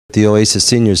The OASIS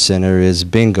Senior Center is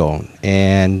bingo,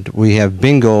 and we have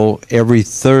bingo every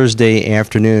Thursday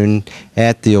afternoon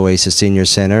at the OASIS Senior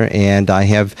Center, and I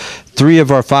have 3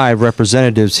 of our 5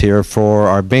 representatives here for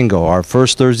our bingo. Our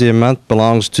first Thursday of the month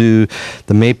belongs to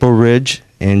the Maple Ridge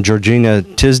and Georgina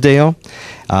Tisdale.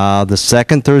 The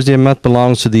second Thursday of the month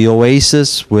belongs to the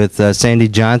OASIS with Sandy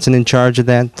Johnson in charge of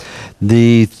that.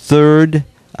 The third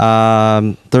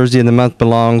Thursday of the month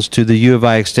belongs to the U of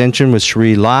I Extension with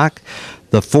Cherie Locke.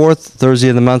 The fourth Thursday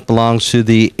of the month belongs to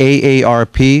the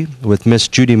AARP with Miss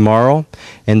Judy Morrow.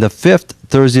 And the fifth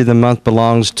Thursday of the month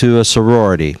belongs to a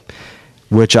sorority,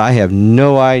 which I have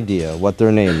no idea what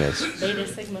their name is. Beta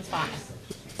Sigma Phi.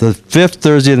 The fifth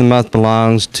Thursday of the month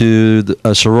belongs to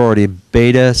a sorority,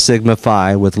 Beta Sigma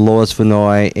Phi, with Lois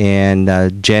Vanoy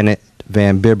and Janet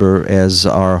Van Bibber as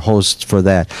our hosts for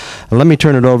that. Let me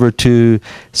turn it over to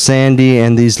Sandy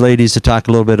and these ladies to talk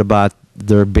a little bit about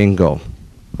their bingo.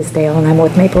 Dale, and I'm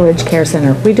with Maple Ridge Care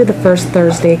Center. We do the first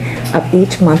Thursday of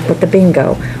each month with the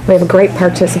bingo. We have a great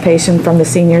participation from the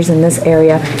seniors in this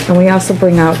area, and we also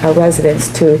bring out our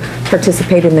residents to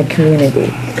participate in the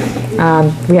community.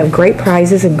 We have great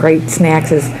prizes and great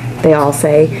snacks, as they all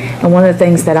say, and one of the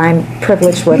things that I'm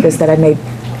privileged with is that I made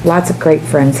lots of great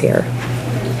friends here.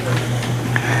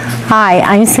 Hi,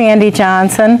 I'm Sandy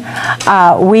Johnson.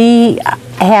 We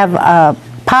have a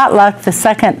potluck the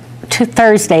second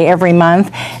Thursday every month,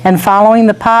 and following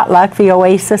the potluck, the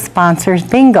OASIS sponsors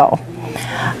bingo.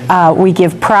 We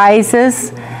give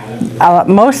prizes.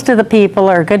 Most of the people,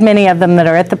 or a good many of them that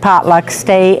are at the potluck,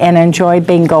 stay and enjoy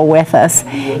bingo with us.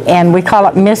 And we call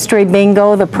it mystery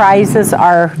bingo. The prizes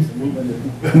are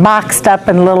boxed up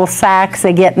in little sacks.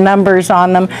 They get numbers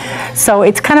on them. So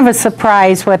it's kind of a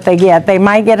surprise what they get. They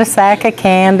might get a sack of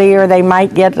candy, or they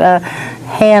might get a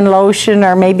hand lotion,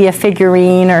 or maybe a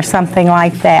figurine or something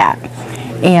like that.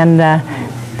 And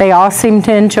they all seem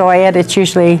to enjoy it. It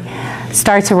usually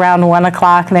starts around 1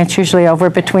 o'clock, and it's usually over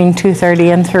between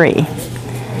 2:30 and 3.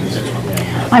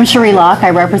 I'm Cherie Locke. I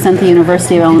represent the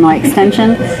University of Illinois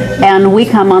Extension, and we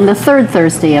come on the third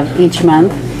Thursday of each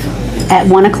month at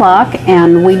 1 o'clock,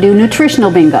 and we do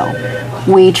nutritional bingo.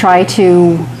 We try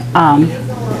to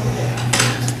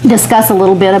discuss a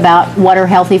little bit about what are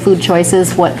healthy food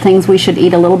choices, what things we should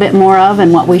eat a little bit more of,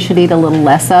 and what we should eat a little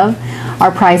less of.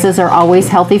 Our prizes are always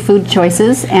healthy food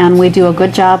choices, and we do a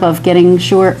good job of making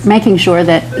sure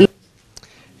that.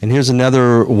 And here's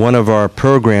another one of our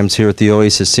programs here at the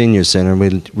OASIS Senior Center.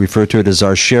 We refer to it as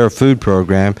our Share Food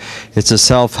program. It's a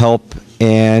self-help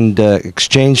and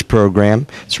exchange program.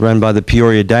 It's run by the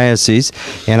Peoria Diocese,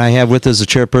 and I have with us the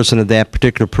chairperson of that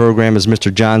particular program is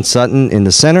Mr. John Sutton in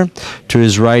the center. To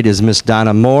his right is Miss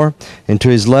Donna Moore, and to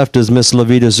his left is Miss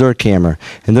Levita Zurkhammer.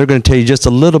 And they're going to tell you just a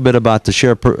little bit about the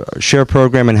Share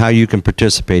program and how you can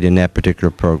participate in that particular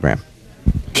program.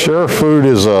 Share Food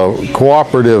is a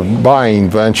cooperative buying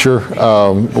venture.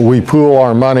 We pool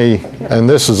our money, and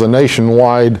this is a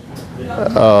nationwide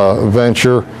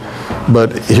venture.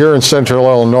 But here in Central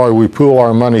Illinois, we pool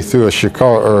our money through a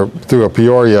Chicago, or through a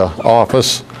Peoria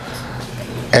office,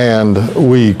 and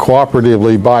we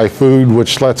cooperatively buy food,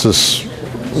 which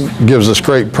gives us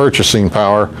great purchasing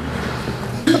power.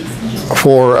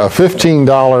 For a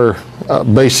 $15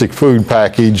 basic food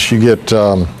package, you get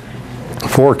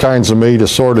 4 kinds of meat,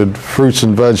 assorted fruits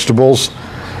and vegetables,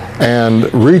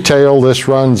 and retail, this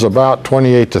runs about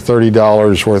 $28 to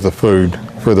 $30 worth of food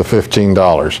for the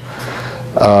 $15.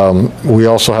 We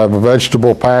also have a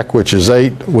vegetable pack, which is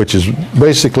 8, which is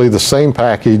basically the same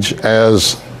package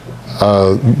as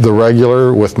the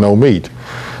regular with no meat.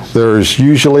 There's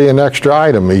usually an extra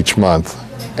item each month,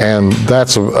 and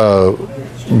that's a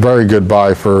very good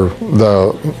buy for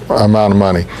the amount of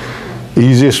money.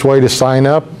 Easiest way to sign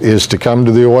up is to come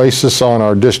to the OASIS on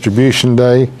our distribution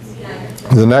day.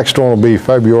 The next one will be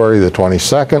February the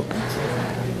 22nd,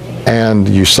 and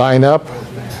you sign up.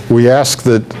 We ask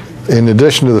that in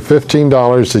addition to the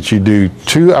 $15 that you do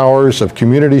 2 hours of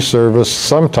community service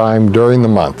sometime during the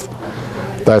month.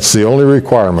 That's the only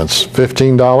requirements,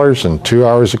 $15 and 2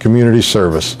 hours of community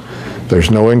service.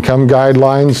 There's no income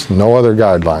guidelines, no other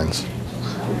guidelines.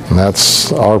 And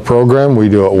that's our program. We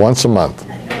do it once a month.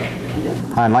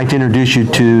 I'd like to introduce you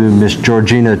to Miss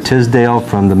Georgina Tisdale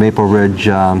from the Maple Ridge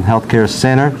Healthcare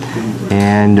Center.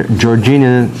 And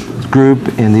Georgina's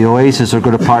group and the OASIS are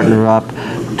going to partner up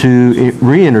to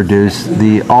reintroduce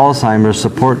the Alzheimer's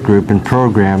support group and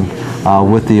program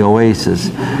with the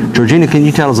OASIS. Georgina, can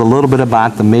you tell us a little bit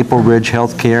about the Maple Ridge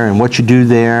Healthcare and what you do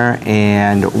there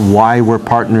and why we're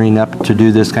partnering up to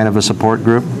do this kind of a support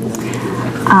group?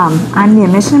 I'm the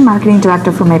Admission and Marketing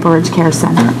Director for Maple Ridge Care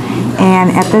Center.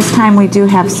 And at this time, we do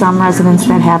have some residents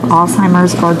that have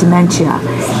Alzheimer's or dementia.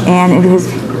 And it has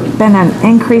been an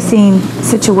increasing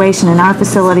situation in our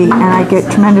facility, and I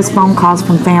get tremendous phone calls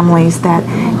from families that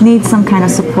need some kind of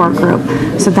support group.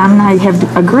 So Don and I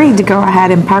have agreed to go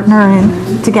ahead and partner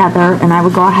in together, and I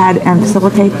would go ahead and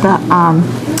facilitate the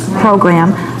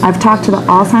program. I've talked to the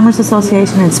Alzheimer's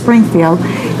Association in Springfield,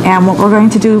 and what we're going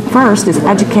to do first is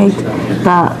educate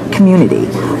the community.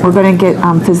 We're going to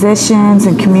get physicians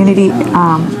and community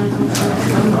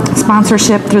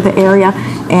sponsorship through the area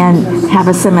and have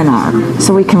a seminar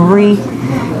so we can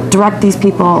redirect these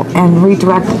people and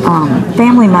redirect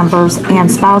family members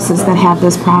and spouses that have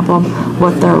this problem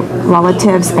with their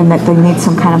relatives and that they need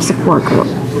some kind of support group.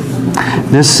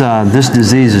 This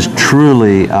disease is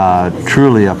truly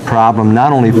a problem,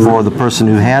 not only for the person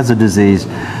who has the disease,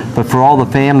 but for all the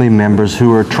family members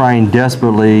who are trying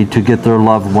desperately to get their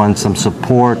loved ones some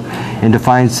support and to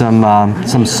find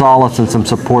some solace and some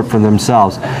support for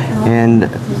themselves. And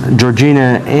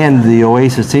Georgina and the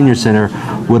OASIS Senior Center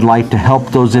would like to help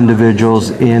those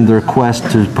individuals in their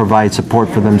quest to provide support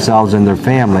for themselves and their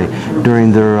family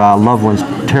during their loved one's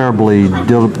terribly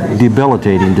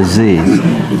debilitating disease.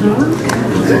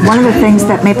 One of the things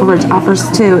that Maple Ridge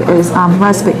offers too is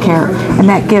respite care, and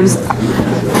that gives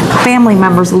family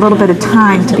members a little bit of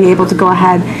time to be able to go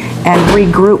ahead and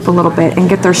regroup a little bit and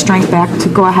get their strength back to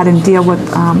go ahead and deal with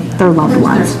their loved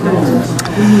ones.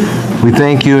 We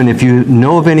thank you, and if you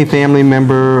know of any family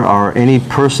member or any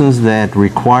persons that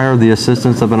require the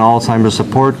assistance of an Alzheimer's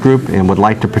support group and would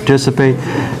like to participate,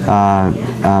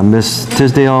 Ms.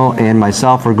 Tisdale and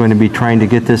myself are going to be trying to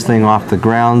get this thing off the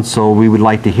ground, so we would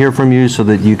like to hear from you so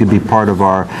that you can be part of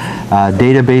our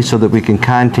database so that we can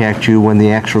contact you when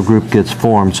the actual group gets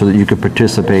formed so that you can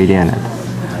participate in it.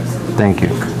 Thank you.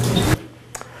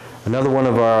 Another one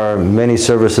of our many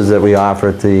services that we offer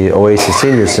at the OASIS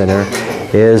Senior Center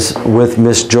is with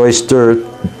Miss Joyce Sturt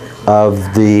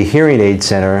of the Hearing Aid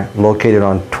Center located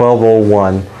on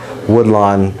 1201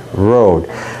 Woodlawn Road.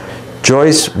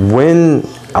 Joyce, tell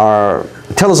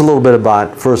us a little bit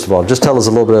about, first of all, just tell us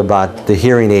a little bit about the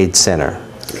Hearing Aid Center.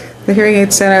 The Hearing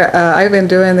Aid Center, I've been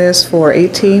doing this for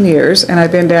 18 years, and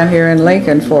I've been down here in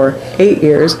Lincoln for 8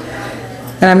 years.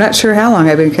 And I'm not sure how long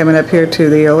I've been coming up here to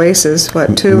the OASIS,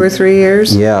 what, 2 or 3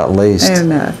 years? Yeah, at least.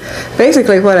 And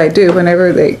basically what I do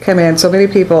whenever they come in, so many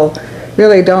people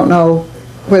really don't know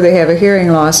whether they have a hearing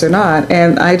loss or not,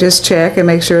 and I just check and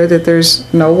make sure that there's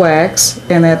no wax,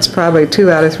 and that's probably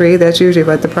 2 out of 3. That's usually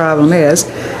what the problem is.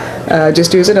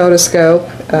 Just use an otoscope.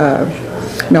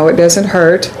 No, it doesn't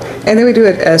hurt. And then we do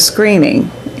a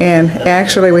screening, and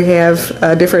actually we have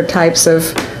different types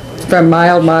of from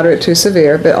mild, moderate to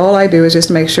severe, but all I do is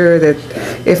just make sure that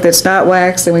if it's not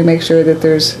wax, then we make sure that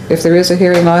if there is a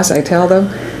hearing loss, I tell them,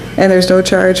 and there's no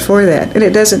charge for that. And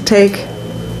it doesn't take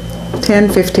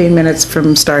 10-15 minutes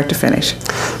from start to finish.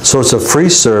 So it's a free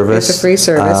service. It's a free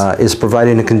service. It's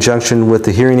provided in conjunction with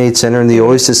the Hearing Aid Center and the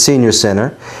OASIS Senior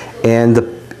Center, and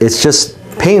it's just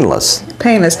painless.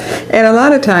 Painless. And a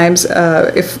lot of times,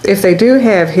 if they do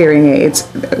have hearing aids,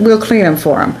 we'll clean them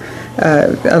for them.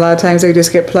 A lot of times they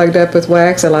just get plugged up with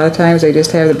wax. A lot of times they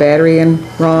just have the battery in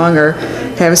wrong or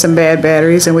have some bad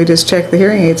batteries, and we just check the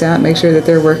hearing aids out and make sure that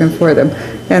they're working for them.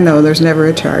 And no, there's never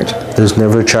a charge. There's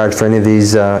never a charge for any of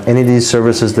these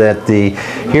services that the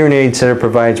Hearing Aid Center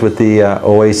provides with the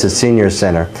OASIS Senior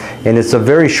Center. And it's a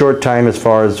very short time as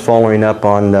far as following up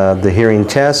on the hearing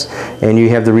tests, and you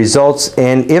have the results.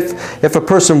 And if a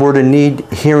person were to need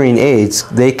hearing aids,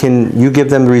 you give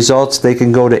them the results. They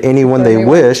can go to anyone they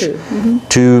wish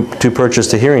to purchase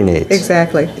the hearing aids.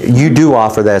 Exactly. You do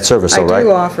offer that service, though, right? I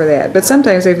do offer that, but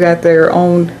sometimes they've got their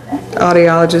own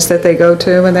audiologist that they go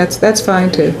to, and that's fine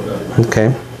too.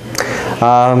 Okay.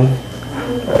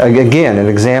 Again, an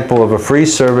example of a free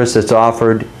service that's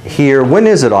offered here. When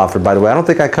is it offered, by the way? I don't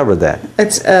think I covered that.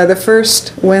 It's the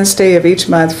first Wednesday of each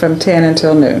month from 10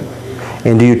 until noon.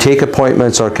 And do you take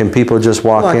appointments, or can people just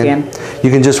walk in?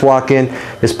 You can just walk in.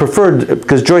 It's preferred,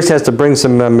 because Joyce has to bring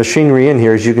some machinery in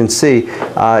here, as you can see.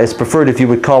 It's preferred if you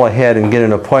would call ahead and get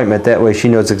an appointment. That way she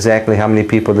knows exactly how many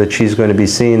people that she's going to be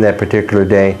seeing that particular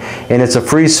day. And it's a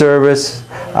free service.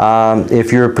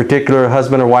 If you're a particular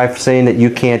husband or wife saying that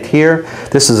you can't hear,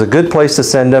 this is a good place to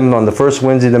send them on the first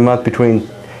Wednesday of the month between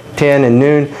 10 and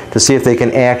noon to see if they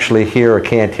can actually hear or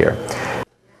can't hear.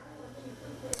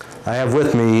 I have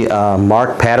with me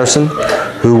Mark Patterson,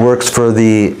 who works for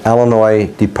the Illinois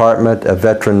Department of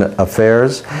Veteran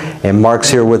Affairs, and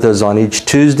Mark's here with us on each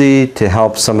Tuesday to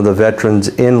help some of the veterans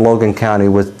in Logan County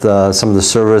with some of the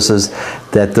services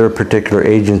that their particular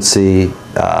agency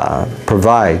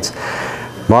provides.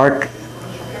 Mark,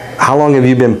 how long have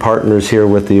you been partners here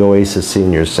with the OASIS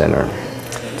Senior Center?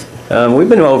 We've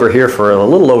been over here for a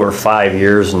little over 5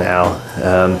 years now.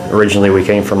 Originally we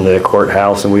came from the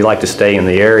courthouse, and we like to stay in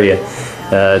the area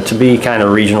to be kind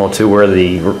of regional to where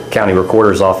the county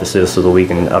recorder's office is, so that we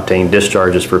can obtain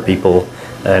discharges for people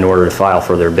in order to file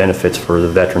for their benefits for the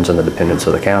veterans and the dependents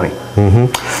of the county.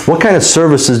 Mm-hmm. What kind of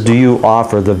services do you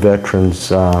offer the veterans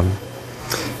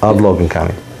of Logan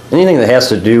County? Anything that has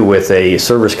to do with a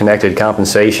service-connected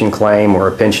compensation claim or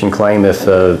a pension claim, if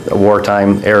a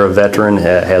wartime era veteran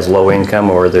has low income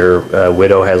or their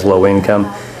widow has low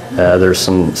income, there's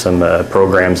some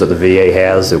programs that the VA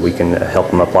has that we can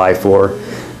help them apply for.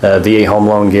 VA home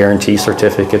loan guarantee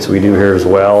certificates we do here as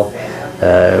well.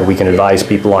 We can advise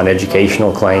people on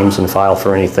educational claims and file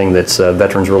for anything that's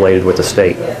veterans related with the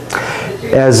state.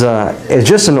 As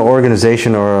just an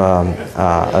organization or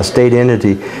a state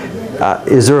entity,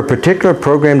 is there a particular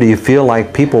program do you feel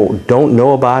like people don't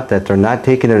know about, that they're not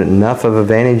taking enough of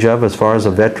advantage of as far as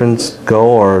the veterans go,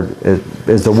 or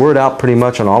is the word out pretty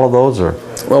much on all of those? Or?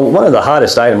 Well, one of the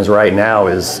hottest items right now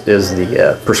is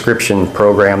the prescription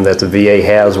program that the VA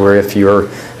has, where if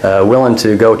you're willing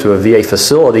to go to a VA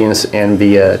facility and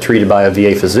be treated by a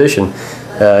VA physician,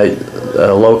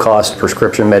 low-cost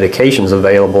prescription medications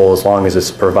available as long as it's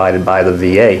provided by the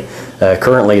VA.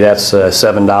 Currently that's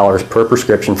 $7 per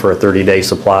prescription for a 30-day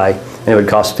supply, and it would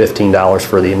cost $15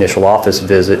 for the initial office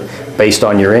visit based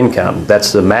on your income.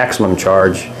 That's the maximum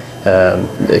charge.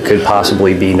 It could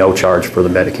possibly be no charge for the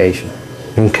medication.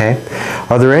 Okay.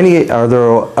 Are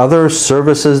there other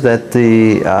services that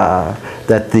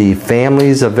the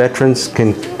families of veterans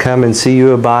can come and see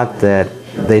you about that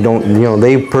they don't,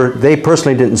 they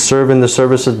personally didn't serve in the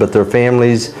services, but their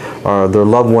families or their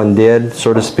loved one did,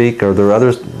 so to speak? Are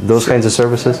there those kinds of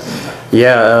services?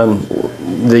 Yeah,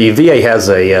 the VA has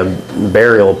a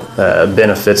burial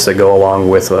benefits that go along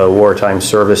with wartime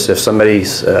service. If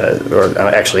somebody's, or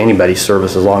actually anybody's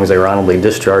service, as long as they were honorably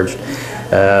discharged,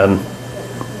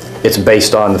 it's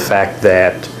based on the fact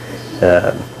that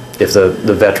if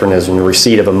the veteran is in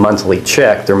receipt of a monthly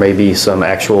check, there may be some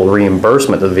actual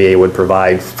reimbursement the VA would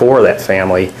provide for that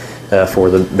family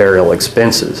for the burial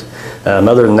expenses.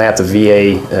 Other than that, the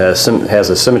VA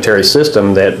has a cemetery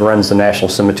system that runs the national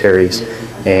cemeteries,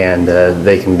 and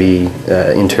they can be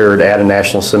interred at a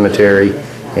national cemetery,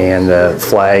 and a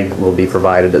flag will be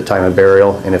provided at the time of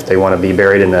burial. And if they want to be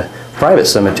buried in a private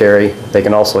cemetery, they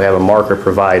can also have a marker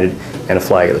provided and a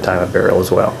flag at the time of burial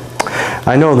as well.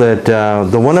 I know that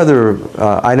the one other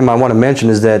item I want to mention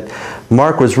is that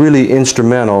Mark was really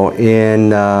instrumental in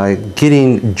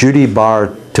getting Judy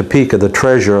Barr Topeka, the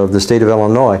treasurer of the state of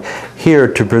Illinois, here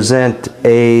to present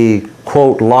a,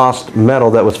 quote, lost medal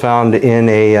that was found in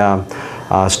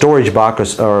a storage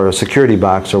box or a security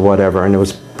box or whatever, and it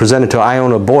was presented to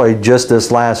Iona Boyd just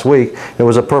this last week. It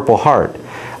was a Purple Heart.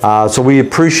 So we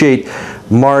appreciate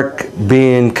Mark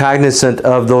being cognizant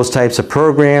of those types of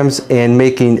programs and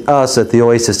making us at the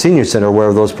OASIS Senior Center aware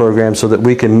of those programs so that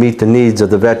we can meet the needs of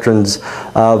the veterans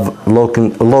of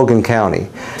Logan County.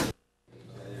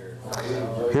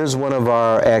 Here's one of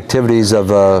our activities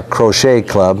of a crochet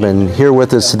club, and here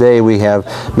with us today we have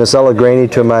Miss Ella Graney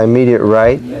to my immediate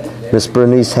right, Miss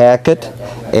Bernice Hackett,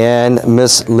 and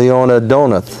Miss Leona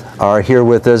Donath are here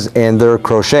with us, and they're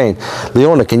crocheting.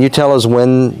 Leona, can you tell us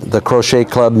when the crochet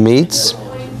club meets?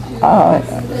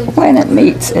 When it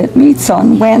meets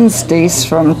on Wednesdays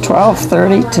from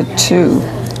 12:30 to 2.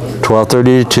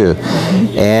 12:30 to 2.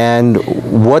 And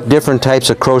what different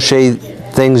types of crochet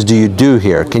things do you do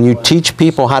here? Can you teach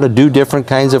people how to do different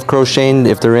kinds of crocheting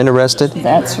if they're interested?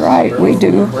 That's right. We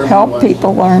do help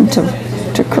people learn to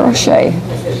crochet.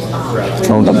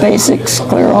 From the basics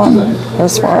clear on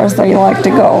as far as they like to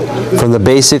go. From the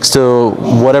basics to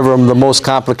whatever the most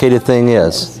complicated thing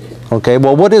is. Okay,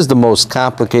 well, what is the most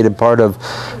complicated part of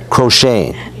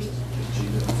crocheting?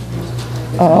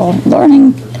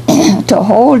 Learning to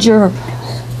hold your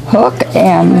hook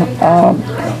and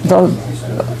the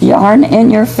yarn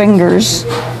in your fingers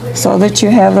so that you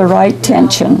have the right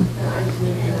tension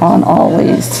on all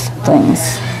these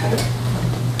things.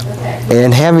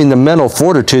 And having the mental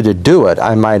fortitude to do it,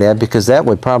 I might add, because that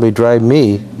would probably drive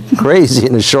me crazy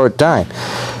in a short time.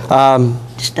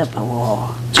 Step a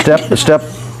wall. Step.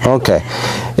 Okay.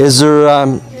 Is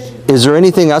there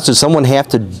anything else? Does someone have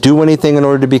to do anything in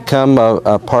order to become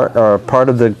a part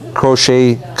of the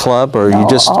crochet club, or no, you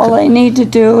just? All they need to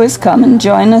do is come and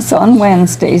join us on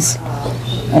Wednesdays,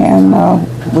 and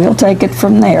we'll take it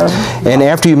from there. And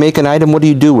after you make an item, what do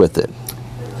you do with it?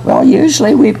 Well,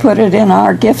 usually we put it in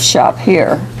our gift shop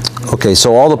here. Okay,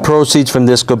 so all the proceeds from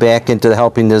this go back into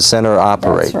helping this center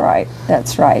operate. That's right.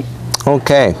 That's right.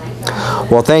 Okay.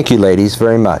 Well, thank you, ladies,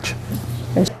 very much.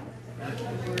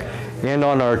 And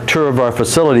on our tour of our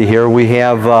facility here, we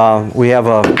have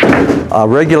a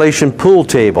regulation pool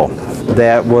table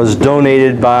that was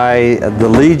donated by the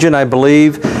Legion, I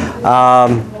believe.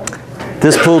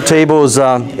 This pool table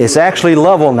is actually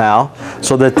level now,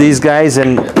 so that these guys,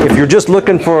 and if you're just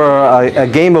looking for a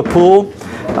game of pool,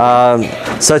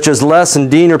 such as Les and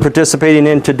Dean are participating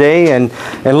in today, and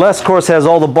Les, of course, has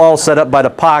all the balls set up by the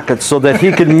pockets so that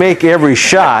he can make every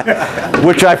shot,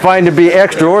 which I find to be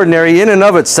extraordinary in and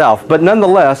of itself. But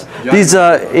nonetheless, these,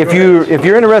 if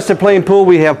you're interested in playing pool,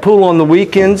 we have pool on the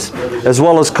weekends as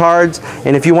well as cards.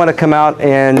 And if you want to come out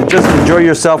and just enjoy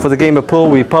yourself with a game of pool,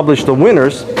 we publish the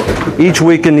winners each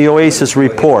week in the OASIS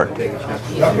report.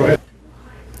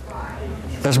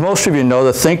 As most of you know,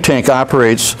 the think tank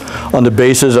operates on the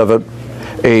basis of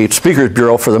a speakers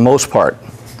bureau for the most part,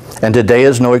 and today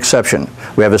is no exception.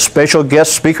 We have a special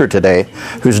guest speaker today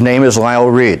whose name is Lyle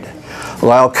Reed.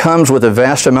 Lyle comes with a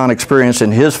vast amount of experience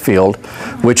in his field,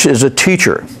 which is a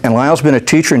teacher. And Lyle's been a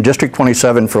teacher in District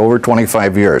 27 for over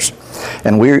 25 years.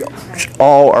 And we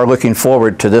all are looking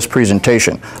forward to this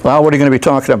presentation. Lyle, what are you going to be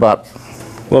talking about?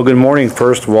 Well, good morning.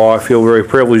 First of all, I feel very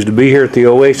privileged to be here at the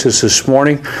OASIS this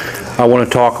morning. I want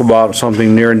to talk about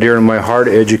something near and dear to my heart,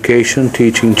 education,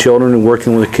 teaching children and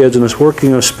working with kids, and it's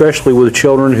working especially with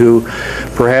children who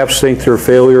perhaps think they're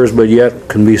failures but yet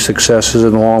can be successes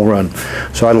in the long run.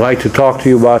 So I'd like to talk to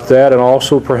you about that and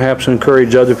also perhaps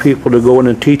encourage other people to go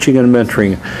into teaching and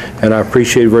mentoring, and I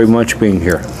appreciate very much being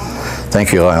here.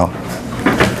 Thank you, Lyle.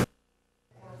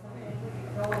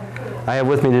 I have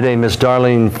with me today Ms.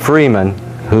 Darlene Freeman,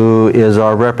 who is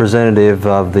our representative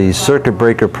of the Circuit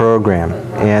Breaker program.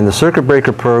 And the Circuit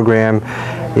Breaker program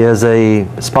is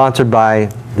sponsored by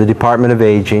the Department of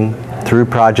Aging through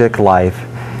Project Life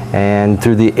and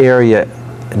through the area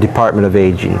Department of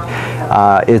Aging.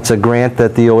 It's a grant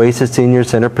that the OASIS Senior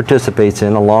Center participates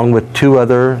in along with two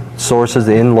other sources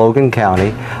in Logan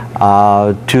County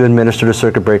to administer the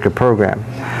Circuit Breaker program.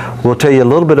 We'll tell you a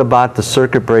little bit about the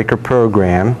Circuit Breaker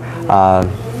program.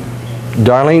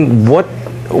 Darlene, what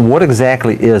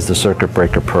exactly is the Circuit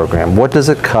Breaker program? What does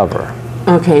it cover?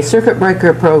 Okay, Circuit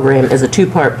Breaker program is a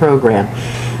two-part program.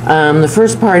 The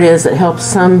first part is it helps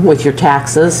some with your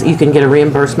taxes. You can get a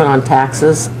reimbursement on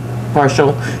taxes,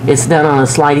 partial. It's done on a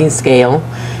sliding scale.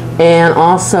 And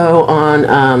also on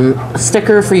a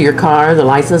sticker for your car, the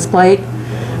license plate.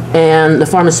 And the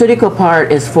pharmaceutical part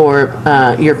is for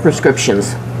your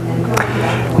prescriptions.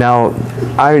 Now,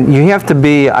 you have to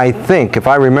be, I think, if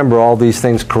I remember all these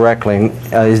things correctly,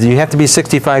 you have to be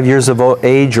 65 years of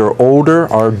age or older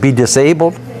or be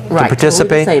disabled to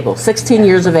participate? Totally disabled. 16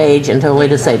 years of age and totally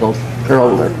disabled or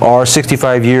older. Or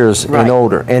 65 years and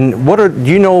older. And do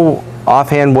you know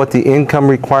offhand what the income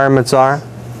requirements are?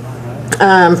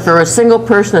 For a single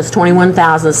person, it's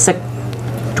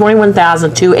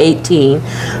 $21,218.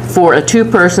 For a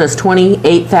two-person, it's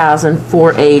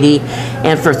 $28,480,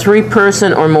 and for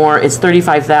three-person or more, it's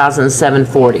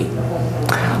 $35,740.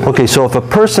 Okay, so if a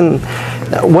person,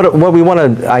 what we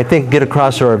want to, I think, get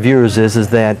across to our viewers is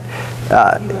that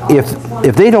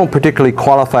if they don't particularly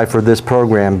qualify for this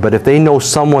program, but if they know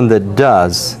someone that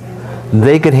does,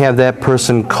 they could have that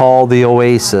person call the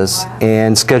OASIS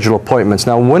and schedule appointments.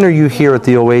 Now, when are you here at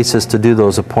the OASIS to do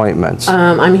those appointments?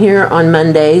 I'm here on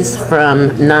Mondays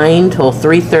from 9 till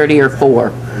 3:30 or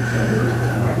 4.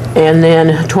 And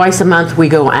then twice a month we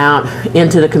go out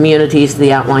into the communities,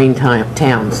 the outlying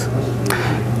towns.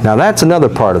 Now that's another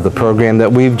part of the program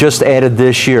that we've just added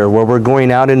this year, where we're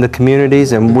going out in the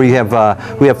communities, and we have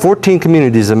 14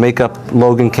 communities that make up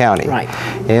Logan County. Right.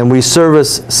 And we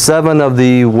service 7 of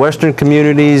the western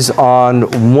communities on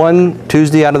one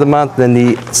Tuesday out of the month, then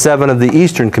the 7 of the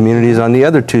eastern communities on the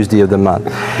other Tuesday of the month.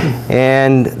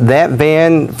 And that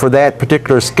van for that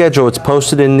particular schedule, it's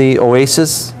posted in the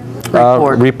OASIS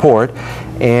report.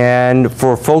 And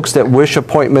for folks that wish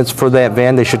appointments for that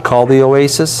van, they should call the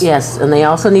OASIS? Yes, and they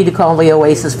also need to call the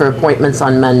OASIS for appointments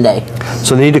on Monday.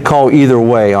 So they need to call either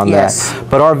way on that.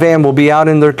 But our van will be out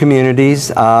in their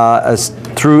communities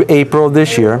through April of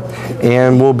this year,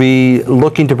 and we'll be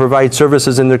looking to provide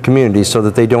services in their communities so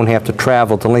that they don't have to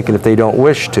travel to Lincoln if they don't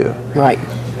wish to. Right.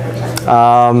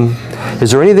 Is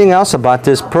there anything else about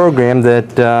this program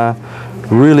that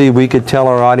really we could tell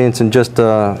our audience in just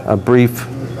a brief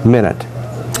minute?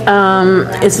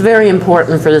 It's very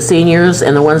important for the seniors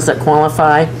and the ones that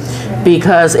qualify,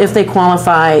 because if they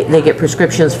qualify, they get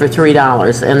prescriptions for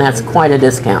 $3, and that's quite a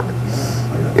discount.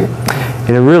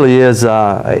 And it really is,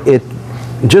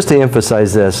 just to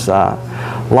emphasize this,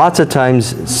 lots of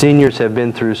times seniors have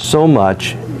been through so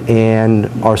much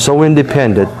and are so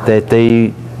independent that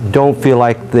they don't feel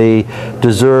like they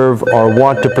deserve or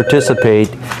want to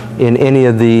participate in any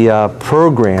of the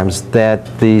programs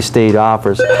that the state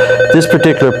offers. This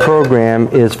particular program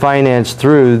is financed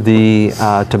through the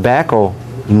tobacco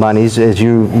monies. As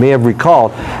you may have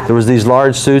recalled, there was these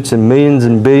large suits and millions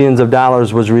and billions of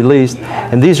dollars was released,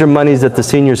 and these are monies that the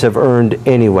seniors have earned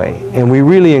anyway. And we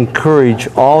really encourage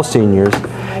all seniors,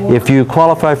 if you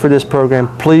qualify for this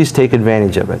program, please take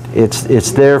advantage of it.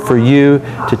 It's there for you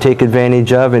to take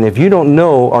advantage of, and if you don't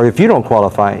know, or if you don't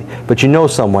qualify, but you know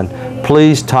someone,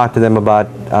 please talk to them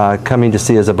about coming to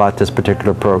see us about this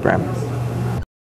particular program.